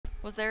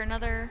Was there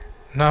another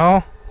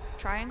No.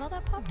 triangle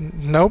that popped?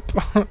 Nope.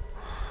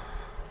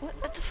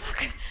 What the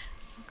fuck?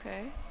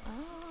 Okay.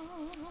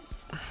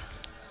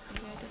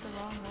 Maybe I did the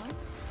wrong one?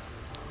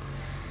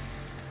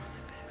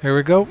 Here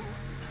we go. Okay,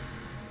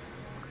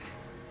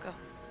 go.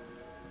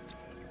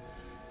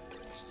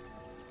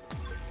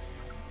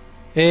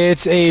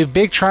 It's a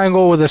big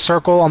triangle with a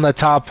circle on the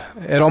top.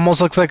 It almost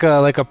looks like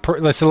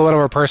the silhouette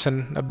of a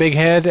person. A big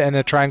head and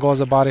a triangle as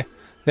a body.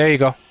 There you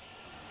go.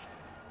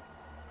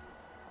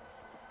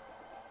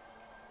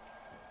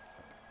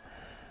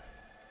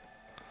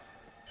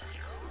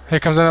 Here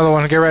comes another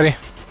one. Get ready.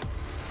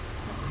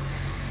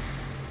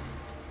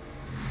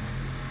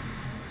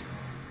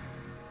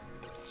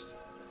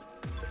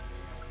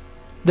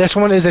 This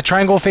one is a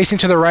triangle facing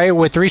to the right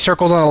with 3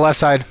 circles on the left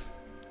side.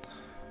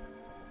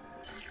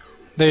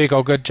 There you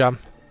go. Good job.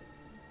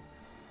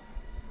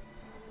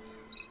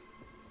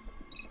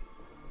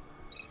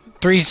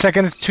 3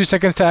 seconds, 2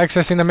 seconds to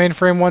accessing the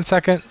mainframe, 1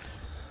 second.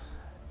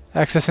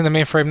 Accessing the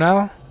mainframe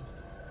now.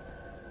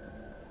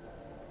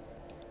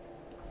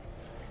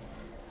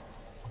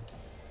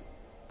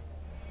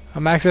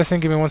 I'm accessing,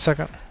 give me 1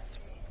 second.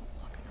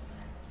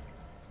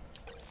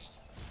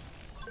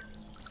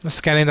 I'm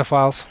scanning the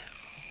files.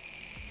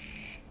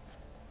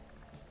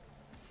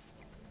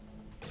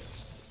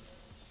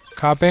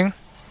 Copying.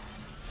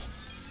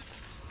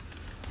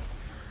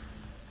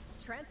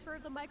 Transfer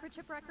of the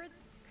microchip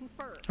records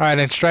confirmed. Alright,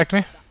 extract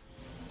me.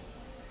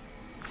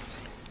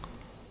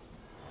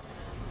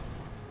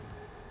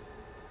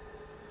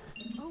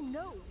 Oh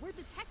no, we're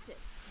detected.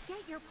 Get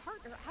your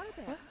partner out of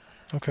there. What?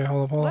 Okay,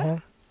 hold up, hold up, hold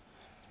up.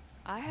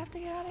 I have to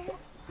get out of here?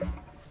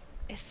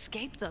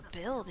 Escape the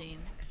building.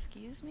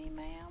 Excuse me,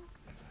 ma'am?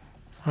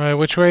 Alright,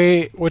 which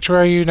way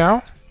are you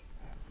now?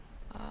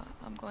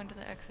 I'm going to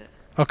the exit.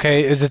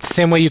 Okay, is it the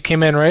same way you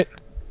came in, right?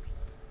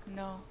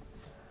 No.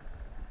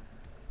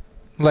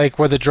 Like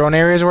where the drone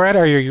areas were at?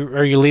 Are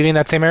you leaving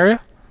that same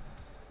area?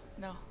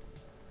 No.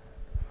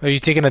 Are you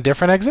taking a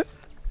different exit?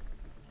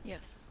 Yes.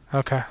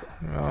 Okay.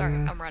 Sorry,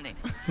 I'm running.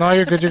 No,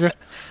 you're good, you're good.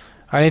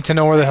 I need to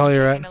know where the hell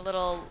you're at. Taking a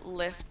little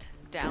lift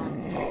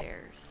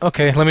downstairs.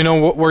 Okay, let me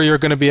know where you're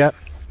gonna be at.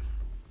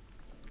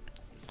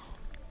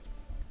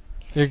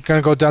 You're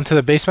gonna go down to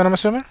the basement, I'm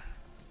assuming?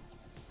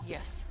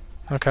 Yes.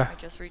 Okay. I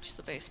just reached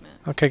the basement.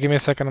 Okay, give me a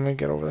second, let me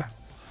get over there.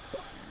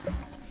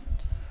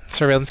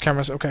 Surveillance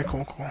cameras, okay,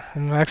 cool, cool.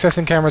 I'm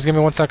accessing cameras, give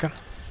me 1 second.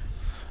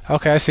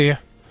 Okay, I see you.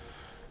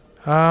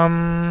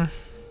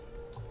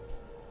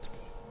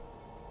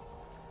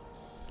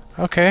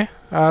 Okay,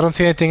 I don't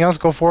see anything else.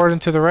 Go forward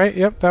and to the right,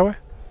 yep, that way.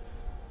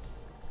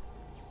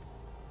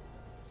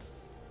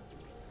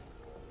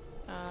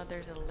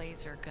 There's a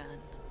laser gun.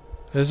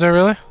 Is there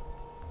really?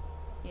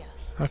 Yes.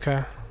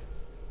 Okay.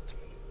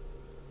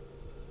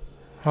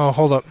 Oh,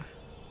 hold up.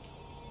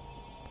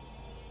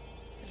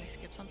 Did I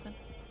skip something?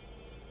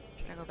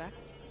 Should I go back?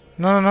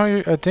 No, no,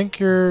 no, I think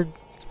you're...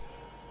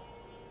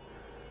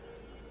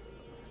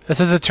 It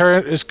says the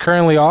turret is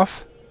currently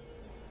off.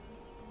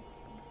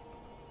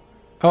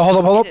 Oh, hold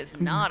up, hold up. It is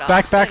not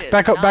back, off. back, It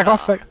back is up, back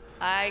not off. Back.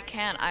 I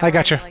can't. I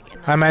got you. Like,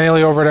 in the I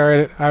manually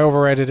overrided it. I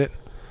overrided it.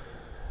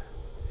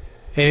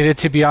 It needed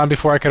to be on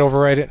before I could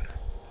override it.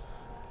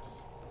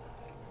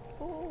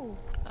 Ooh.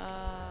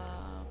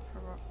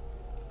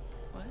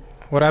 What?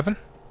 What happened?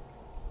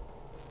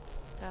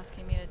 It's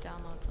asking me to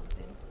download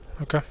something.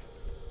 Okay.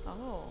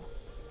 Oh.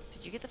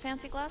 Did you get the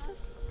fancy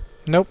glasses?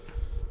 Nope.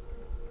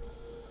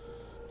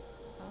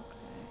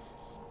 Okay.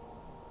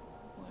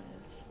 What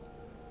is...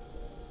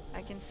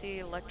 I can see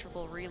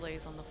electrical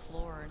relays on the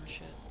floor and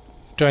shit.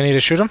 Do I need to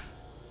shoot him?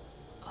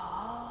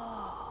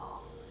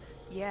 Oh.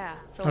 Yeah.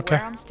 So Okay.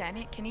 where I'm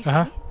standing, can you see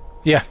Uh-huh. me?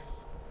 Yeah.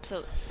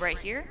 So right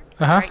here?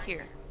 Uh-huh. Right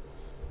here.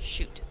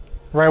 Shoot.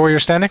 Right where you're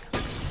standing?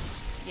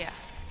 Yeah.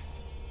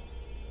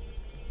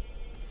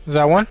 Is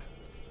that one?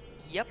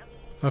 Yep.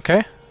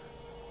 Okay.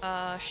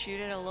 Shoot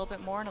it a little bit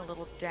more and a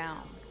little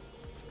down.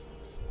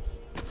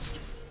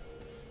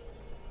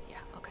 Yeah,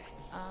 okay.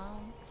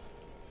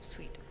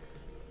 Sweet.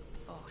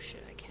 Oh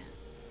shit, I can't.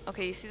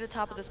 Okay, you see the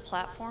top of this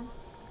platform?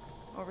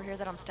 Over here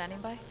that I'm standing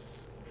by?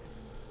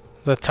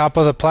 The top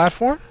of the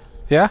platform?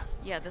 Yeah?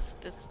 Yeah, this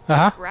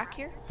Uh-huh. rack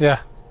here? Yeah.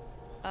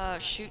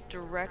 Shoot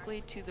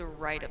directly to the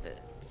right of it.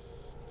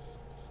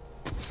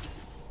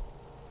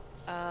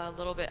 A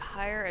little bit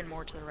higher and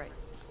more to the right.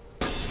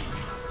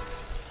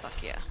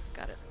 Fuck yeah,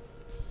 got it.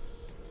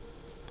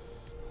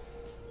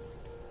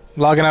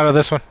 Logging out of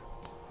this one.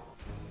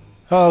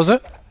 Oh, that was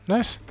it?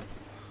 Nice.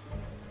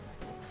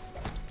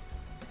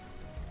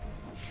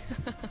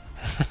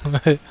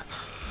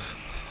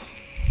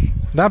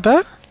 Not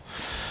bad?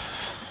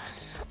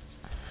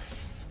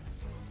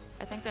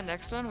 I think the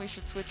next one we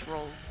should switch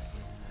roles.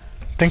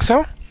 Think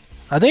so?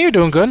 I think you're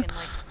doing good. Can,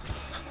 like...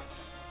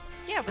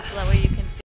 Yeah, but so that way you